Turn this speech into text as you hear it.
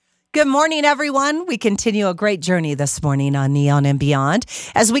Good morning, everyone. We continue a great journey this morning on Neon and Beyond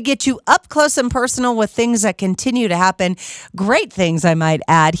as we get you up close and personal with things that continue to happen. Great things, I might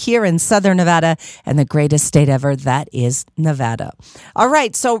add, here in Southern Nevada and the greatest state ever, that is Nevada. All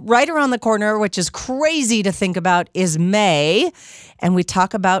right, so right around the corner, which is crazy to think about, is May. And we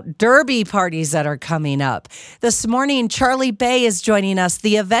talk about derby parties that are coming up. This morning, Charlie Bay is joining us,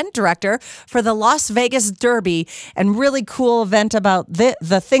 the event director for the Las Vegas Derby. And really cool event about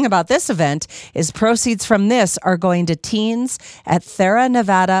the thing about this event is proceeds from this are going to teens at Thera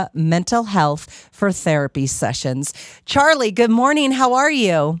Nevada Mental Health for therapy sessions. Charlie, good morning. How are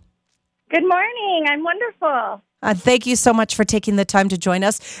you? Good morning. I'm wonderful. Thank you so much for taking the time to join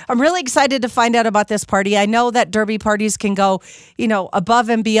us. I'm really excited to find out about this party. I know that derby parties can go, above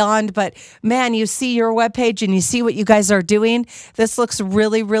and beyond, but man, you see your webpage and you see what you guys are doing. This looks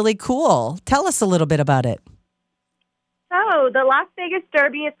really, really cool. Tell us a little bit about it. So the Las Vegas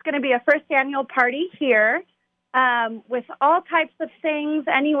Derby, it's going to be a first annual party here with all types of things,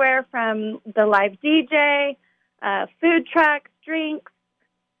 anywhere from the live DJ, food trucks, drinks,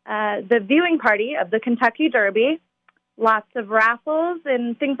 the viewing party of the Kentucky Derby, lots of raffles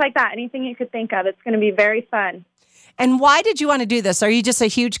and things like that. Anything you could think of. It's going to be very fun. And why did you want to do this? Are you just a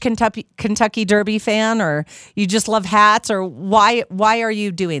huge Kentucky Derby fan, or you just love hats, or why are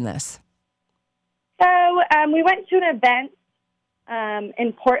you doing this? So we went to an event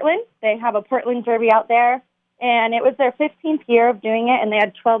in Portland. They have a Portland Derby out there, and it was their 15th year of doing it, and they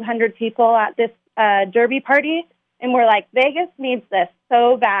had 1,200 people at this Derby party. And we're like, Vegas needs this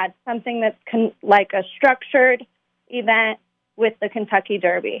so bad, something that's like a structured event with the Kentucky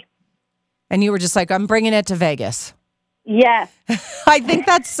Derby. And you were just like, I'm bringing it to Vegas. Yes. I think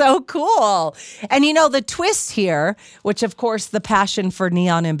that's so cool. And the twist here, which of course the passion for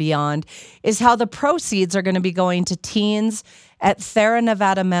Neon and Beyond, is how the proceeds are going to be going to teens at Thera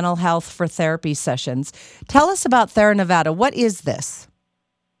Nevada Mental Health for therapy sessions. Tell us about Thera Nevada. What is this?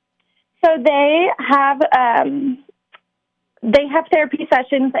 So they have therapy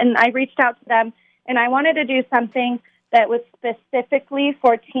sessions, and I reached out to them, and I wanted to do something that was specifically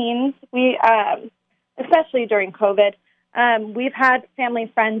for teens. We, especially during COVID, we've had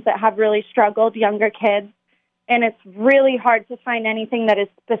family friends that have really struggled, younger kids, and it's really hard to find anything that is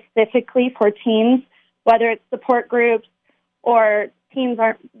specifically for teens, whether it's support groups or teens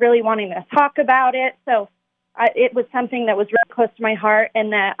aren't really wanting to talk about it. So it was something that was really close to my heart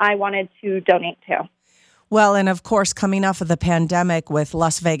and that I wanted to donate to. Well, and of course, coming off of the pandemic with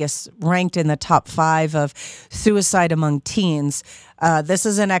Las Vegas ranked in the top 5 of suicide among teens, this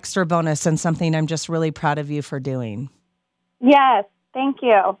is an extra bonus and something I'm just really proud of you for doing. Yes, thank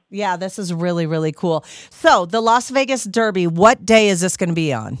you. Yeah, this is really, really cool. So the Las Vegas Derby, what day is this going to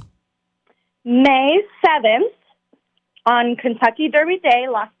be on? May 7th on Kentucky Derby Day,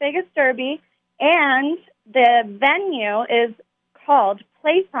 Las Vegas Derby, and the venue is called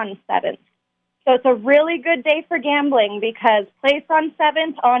Place on 7th. So it's a really good day for gambling because Place on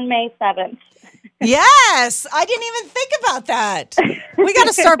 7th on May 7th. Yes, I didn't even think about that. We got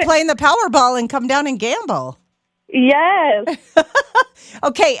to start playing the Powerball and come down and gamble. Yes.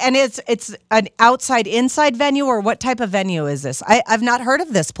 Okay, and it's an outside-inside venue, or what type of venue is this? I've not heard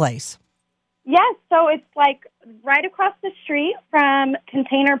of this place. Yes, so it's like right across the street from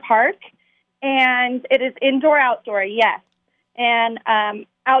Container Park, and it is indoor-outdoor, yes. And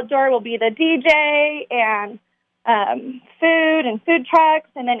outdoor will be the DJ and food and food trucks,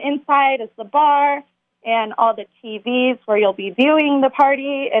 and then inside is the bar and all the TVs where you'll be viewing the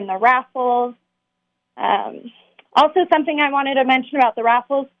party and the raffles. Also, something I wanted to mention about the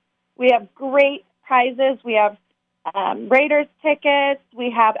raffles, we have great prizes. We have Raiders tickets.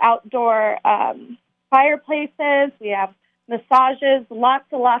 We have outdoor fireplaces. We have massages, lots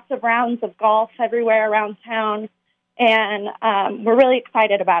of rounds of golf everywhere around town. And we're really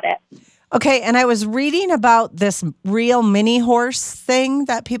excited about it. Okay, and I was reading about this real mini horse thing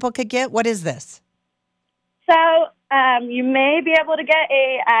that people could get. What is this? So you may be able to get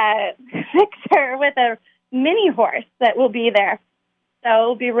a picture with a mini horse that will be there. So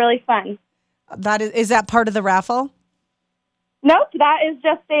it'll be really fun. Is that part of the raffle? Nope, that is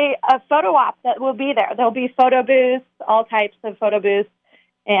just a photo op that will be there. There'll be photo booths, all types of photo booths,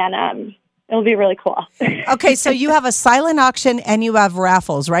 and it'll be really cool. Okay, so you have a silent auction and you have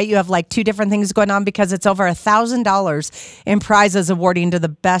raffles, right? You have like 2 different things going on because it's over $1,000 in prizes awarding to the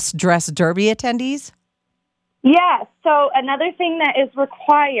best dressed derby attendees? Yeah, so another thing that is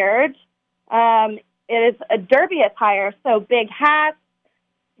required is a derby attire, so big hats,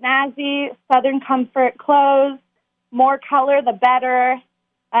 snazzy Southern Comfort clothes, more color the better.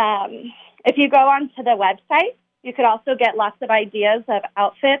 If you go onto the website, you could also get lots of ideas of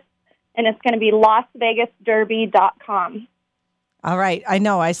outfits and it's going to be LasVegasDerby.com. All right. I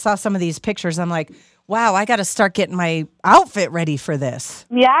know. I saw some of these pictures. I'm like, wow, I got to start getting my outfit ready for this.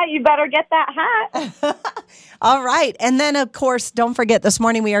 Yeah, you better get that hat. All right. And then, of course, don't forget, this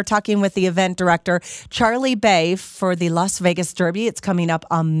morning we are talking with the event director, Charlie Bay, for the Las Vegas Derby. It's coming up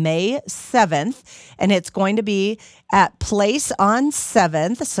on May 7th, and it's going to be at Place on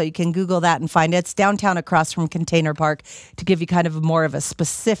 7th. So you can Google that and find it. It's downtown across from Container Park to give you kind of more of a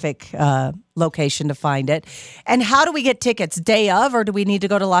specific location to find it. And how do we get tickets? Day of, or do we need to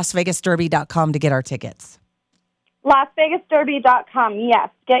go to LasVegasDerby.com to get our tickets? LasVegasDerby.com, yes.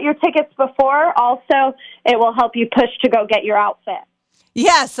 Get your tickets before. Also, it will help you push to go get your outfit.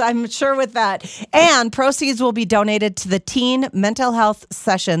 Yes, I'm sure with that. And proceeds will be donated to the teen mental health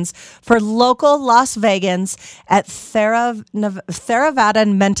sessions for local Las Vegans at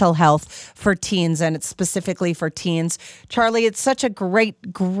Theravada Mental Health for teens, and it's specifically for teens. Charlie, it's such a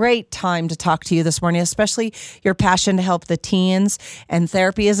great time to talk to you this morning, especially your passion to help the teens. And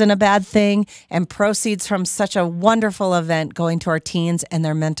therapy isn't a bad thing, and proceeds from such a wonderful event going to our teens and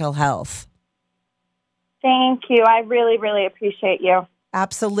their mental health. Thank you. I really, really appreciate you.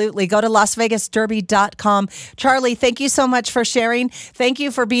 Absolutely. Go to LasVegasDerby.com. Charlie, thank you so much for sharing. Thank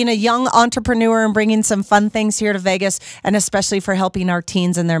you for being a young entrepreneur and bringing some fun things here to Vegas, and especially for helping our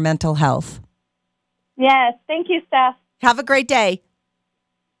teens and their mental health. Yes. Thank you, Steph. Have a great day.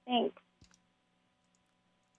 Thanks.